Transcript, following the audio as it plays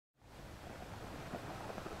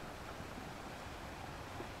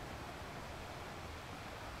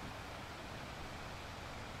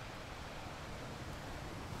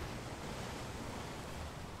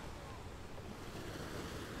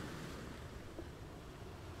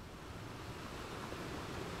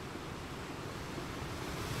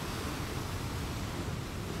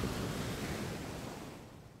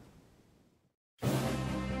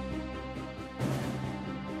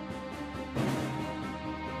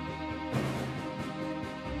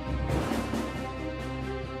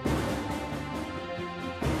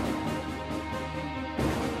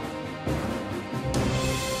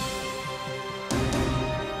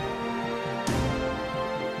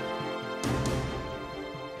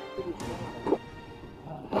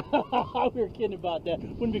We were kidding about that.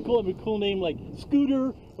 Wouldn't be cool? It'd be a cool name like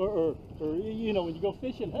Scooter or you know, when you go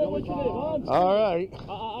fishing. Hey, what's your name? Oh, I'm all right.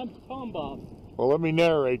 I'm Tom Bob. Well, let me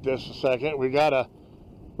narrate this a second. We got a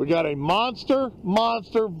monster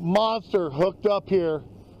hooked up here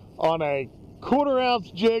on a 1/4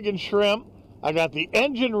 ounce jig and shrimp. I got the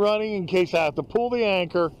engine running in case I have to pull the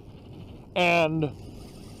anchor. And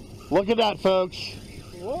look at that, folks.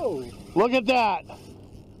 Whoa. Look at that.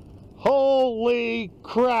 Holy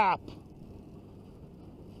crap.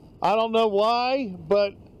 I don't know why,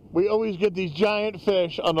 but we always get these giant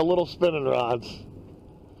fish on the little spinning rods.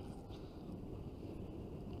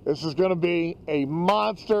 This is going to be a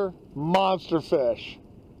monster fish.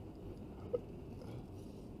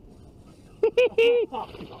 Come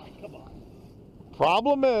on.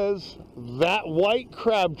 Problem is that white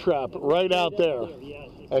crab trap right out there.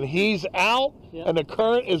 And he's out, and the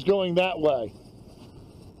current is going that way.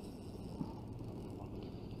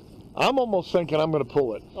 I'm almost thinking I'm going to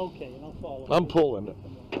pull it. Okay, and I'll follow. I'm pulling it.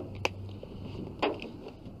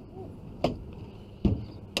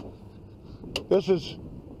 This is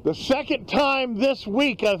the second time this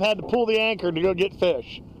week I've had to pull the anchor to go get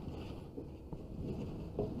fish.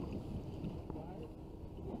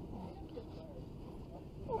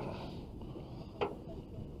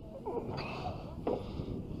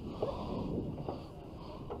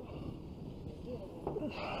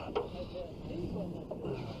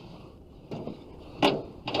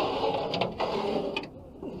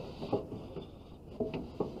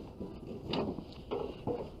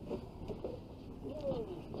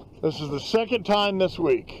 This is the second time this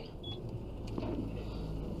week.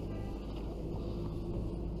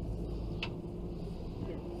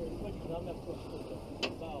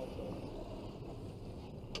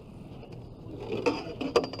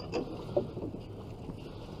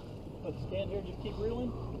 Stand here, just keep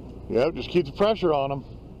reeling? Yep, just keep the pressure on him.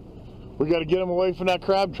 We got to get him away from that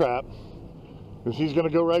crab trap, because he's going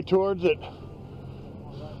to go right towards it.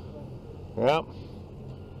 Yep.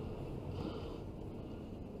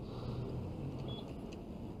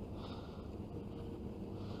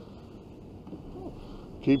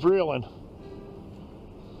 Keep reeling.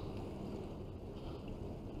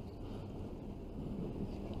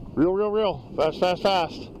 Reel, reel, reel. Fast, fast,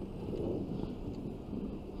 fast.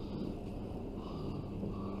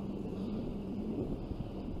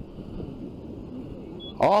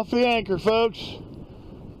 Off the anchor, folks.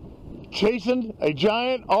 Chasing a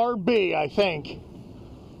giant RB, I think.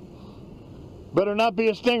 Better not be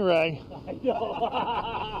a stingray. I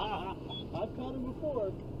know. I've caught him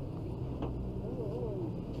before.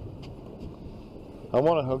 I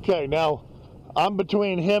want to, okay, now I'm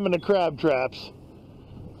between him and the crab traps.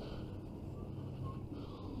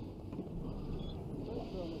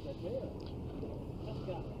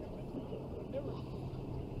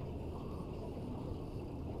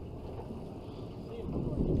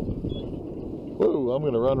 Whoa, I'm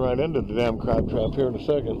going to run right into the damn crab trap here in a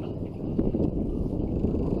second.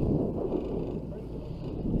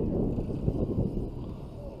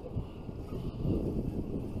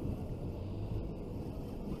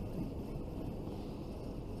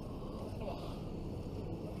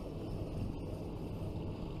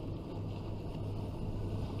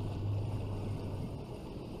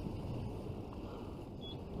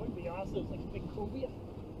 Big cobia.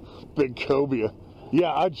 Big cobia.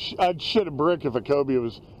 Yeah, I'd shit a brick if a cobia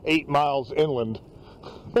was 8 miles inland.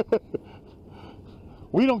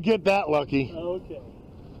 We don't get that lucky. Okay.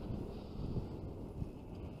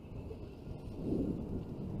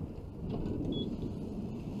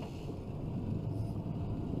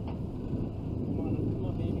 Come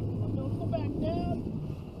on, baby. Come on, don't go back, Dad.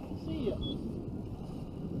 See ya.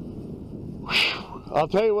 I'll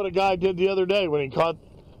tell you what a guy did the other day when he caught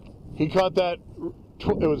that.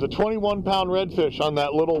 It was a 21-pound redfish on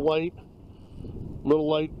that little light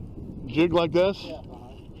jig like this. Yeah.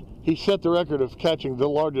 He set the record of catching the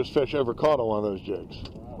largest fish ever caught on one of those jigs.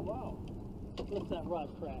 Oh, wow. What's that rod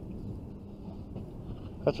crack?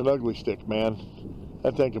 That's an ugly stick, man.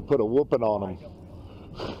 That thing can put a whooping on him.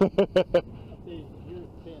 I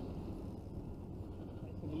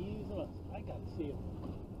got to see him.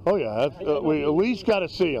 Oh yeah, that's, we at least got to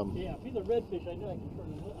see him. Yeah, if he's a redfish, I know I can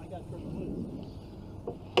turn him. I got to turn him loose.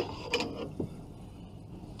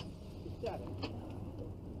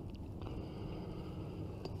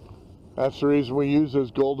 That's the reason we use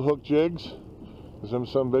those gold hook jigs, because them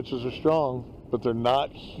some bitches are strong, but they're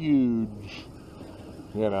not huge,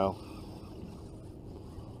 you know.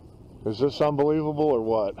 Is this unbelievable or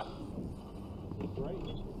what?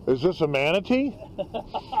 Is this a manatee?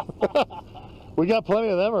 We got plenty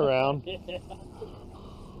of them around.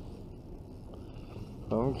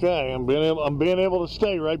 Okay, I'm being able to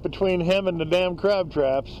stay right between him and the damn crab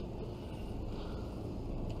traps.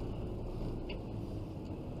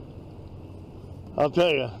 I'll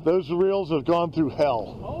tell you, those reels have gone through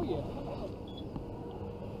hell. Oh yeah.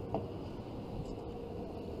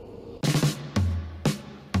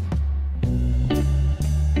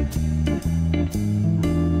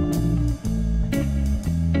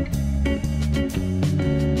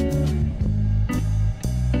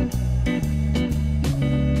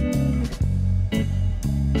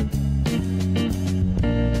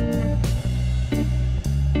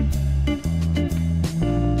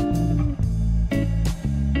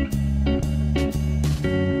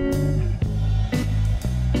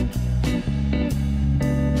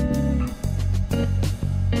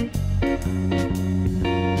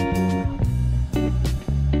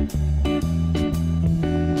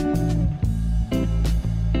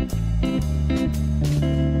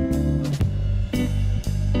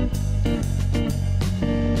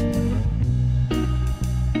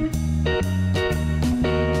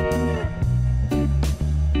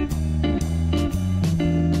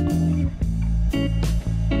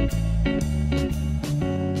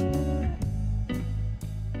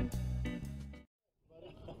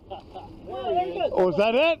 Oh, is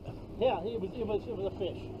that it? Yeah, it was a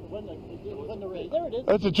fish. It wasn't a red. There it is.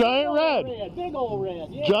 That's a giant red. Big old red.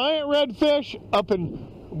 Yeah. Giant redfish up in,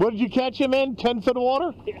 what did you catch him in? 10 foot of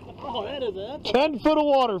water? Yeah. Oh, that's 10 foot of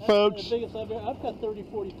water, folks. The biggest I've got 30,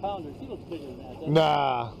 40 pounders. He looks bigger than that.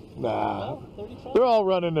 Nah. No, 30 pounders? They're all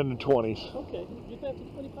running in the 20s. Okay. You think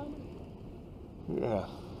it's 20 pounders? Yeah.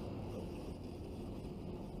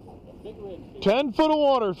 Big red. 10 foot of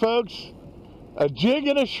water, folks. A jig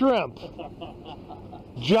and a shrimp.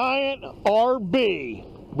 Giant RB.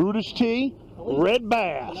 Brutus T. Red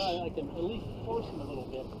bass. I can at least force him a little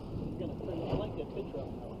bit. I like that picture of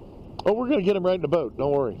him. Oh, we're going to get him right in the boat.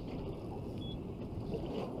 Don't worry.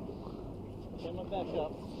 Get him back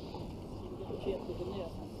up. Get a chance with the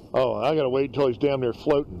net. Oh, I got to wait until he's damn near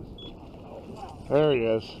floating. There he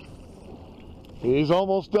is. He's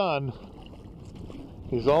almost done.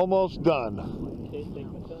 He's almost done. Okay, take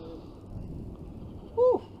my time.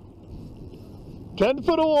 Whew. 10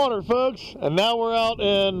 foot of water, folks. And now we're out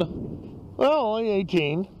in, well, only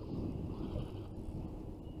 18.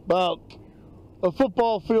 About a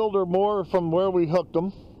football field or more from where we hooked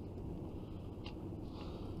them.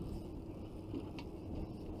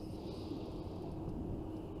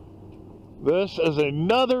 This is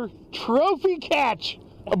another trophy catch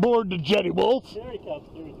aboard the Jetty Wolf. There he comes.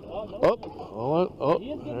 There he comes. Oh,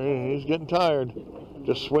 he's getting tired.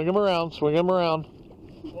 Just swing him around, swing him around.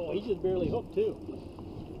 Oh, he's just barely hooked too.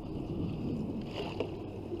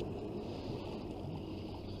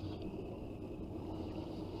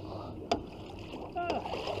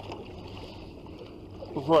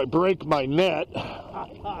 Before I break my net.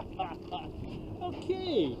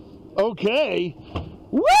 Okay. Okay.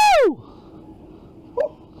 Woo!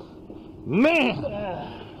 Man!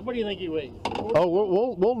 What do you think he weighs?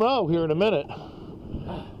 Oh, we'll know here in a minute.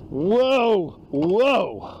 Whoa!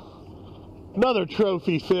 Whoa! Another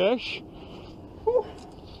trophy fish.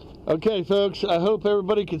 Okay, folks, I hope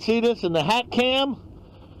everybody can see this in the hat cam.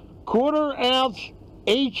 1/4 ounce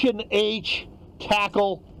H&H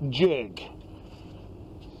tackle jig.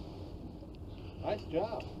 Nice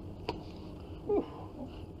job.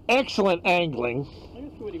 Excellent angling. Look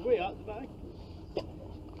at what he weighs out the back.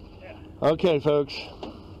 Okay, folks.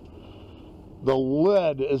 The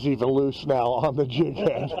lead is even loose now on the jig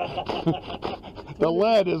head. The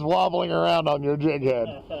lead is wobbling around on your jig head.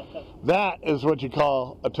 That is what you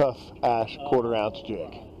call a tough ash 1/4 ounce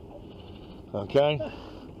jig. Okay?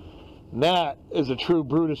 And that is a true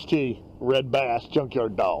Brutus T red bass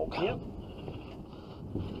junkyard dog. Yep.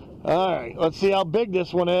 All right, let's see how big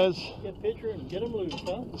this one is. Get a picture and get him loose,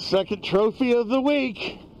 huh? Second trophy of the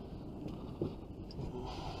week.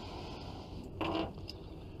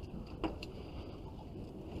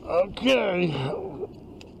 Okay.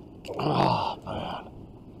 Oh, man.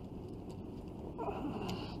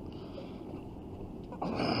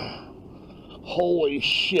 Holy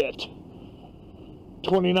shit.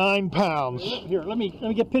 29 pounds. Here, let me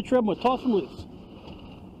get a picture of him. We'll toss him loose.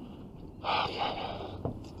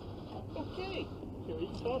 Okay. Here, you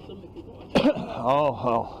can toss him if you want.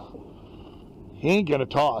 Oh. He ain't gonna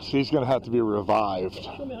toss. He's gonna have to be revived.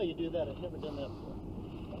 Show me how you do that. I've never done that before.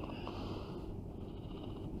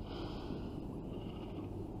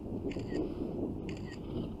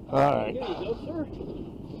 All right. Here you go, sir.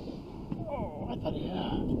 Oh, I thought he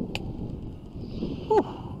had.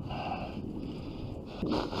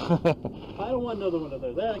 I don't want another one of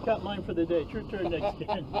those. I caught mine for the day. It's your turn next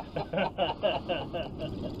time.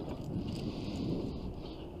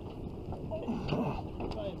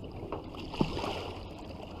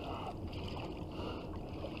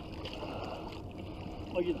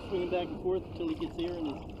 Oh, you're swinging back and forth until he gets here and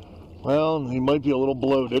he's... Well, he might be a little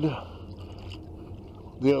bloated.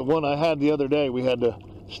 The one I had the other day, we had to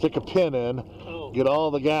stick a pin in, get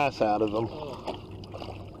all the gas out of them.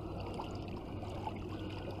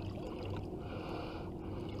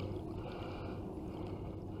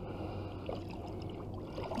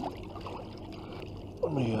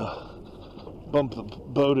 Let me bump the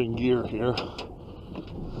boat in gear here.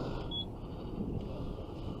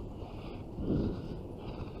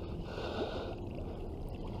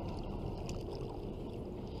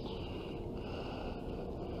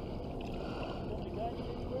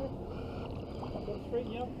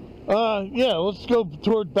 Yeah, let's go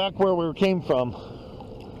toward back where we came from.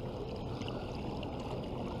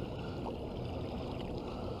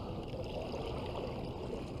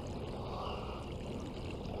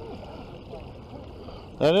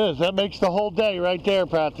 That is, that makes the whole day right there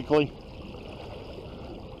practically.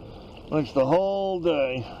 Makes the whole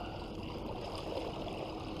day.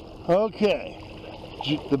 Okay.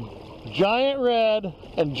 The giant red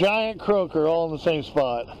and giant croaker all in the same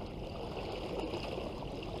spot.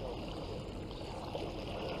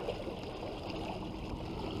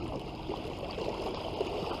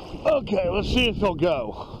 Okay, let's see if he'll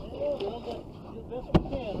go.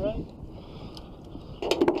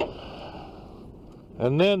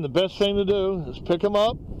 And then the best thing to do is pick him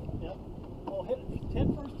up. Yep. Oh, hit it.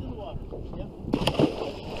 Head first in the water. Yep.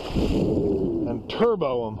 And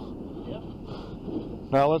turbo him. Yep.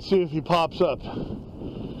 Now let's see if he pops up.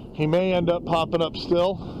 He may end up popping up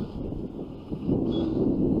still.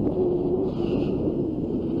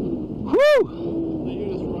 Whew!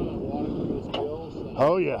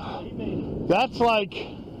 Oh yeah. That's like,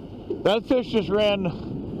 that fish just ran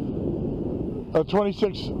a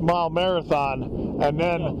 26-mile marathon, and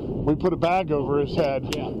then we put a bag over his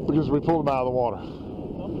head because we pulled him out of the water.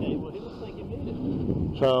 Okay, well he looks like he made it.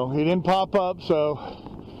 So he didn't pop up, so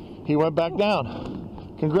he went back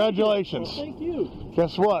down. Congratulations. Well, thank you.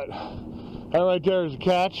 Guess what? That right there is a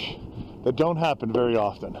catch that don't happen very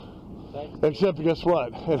often. Except guess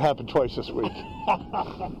what? It happened twice this week.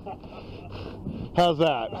 How's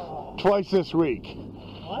that? Twice this week.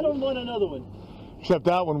 Well, I don't want another one. Except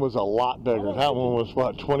that one was a lot bigger. That one was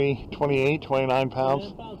what, 20, 28, 29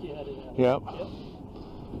 pounds? 29 pounds you had in there. Yep.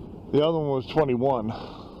 The other one was 21.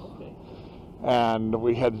 Okay. And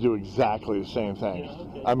we had to do exactly the same thing. Yeah,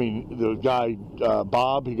 okay. I mean, the guy,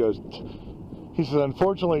 Bob, he says,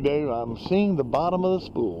 unfortunately, Dave, I'm seeing the bottom of the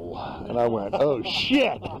spool. And I went, oh,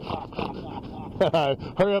 shit.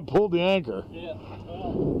 Hurry up, pulled the anchor. Yeah.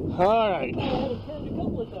 All right. I had it turned a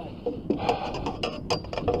couple of times.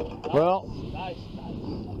 Well, Nice.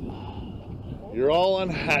 you're all on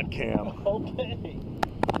hat cam. Okay.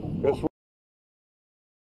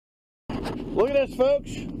 Look at this,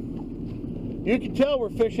 folks. You can tell we're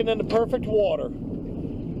fishing in the perfect water.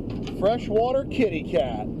 Freshwater kitty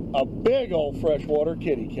cat. A big old freshwater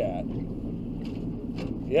kitty cat.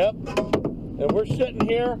 Yep. And we're sitting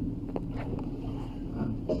here.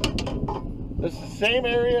 This is the same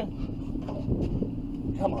area.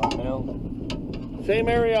 Come on now. Same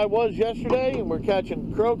area I was yesterday, and we're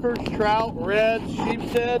catching croakers, trout, reds,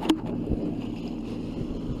 sheepshead.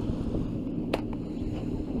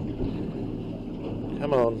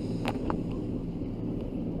 Come on.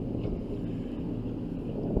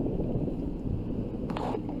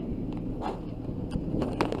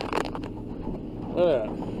 Look at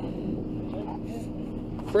that.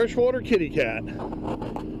 Freshwater kitty cat.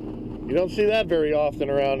 You don't see that very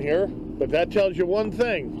often around here, but that tells you one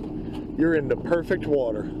thing. You're in the perfect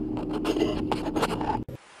water.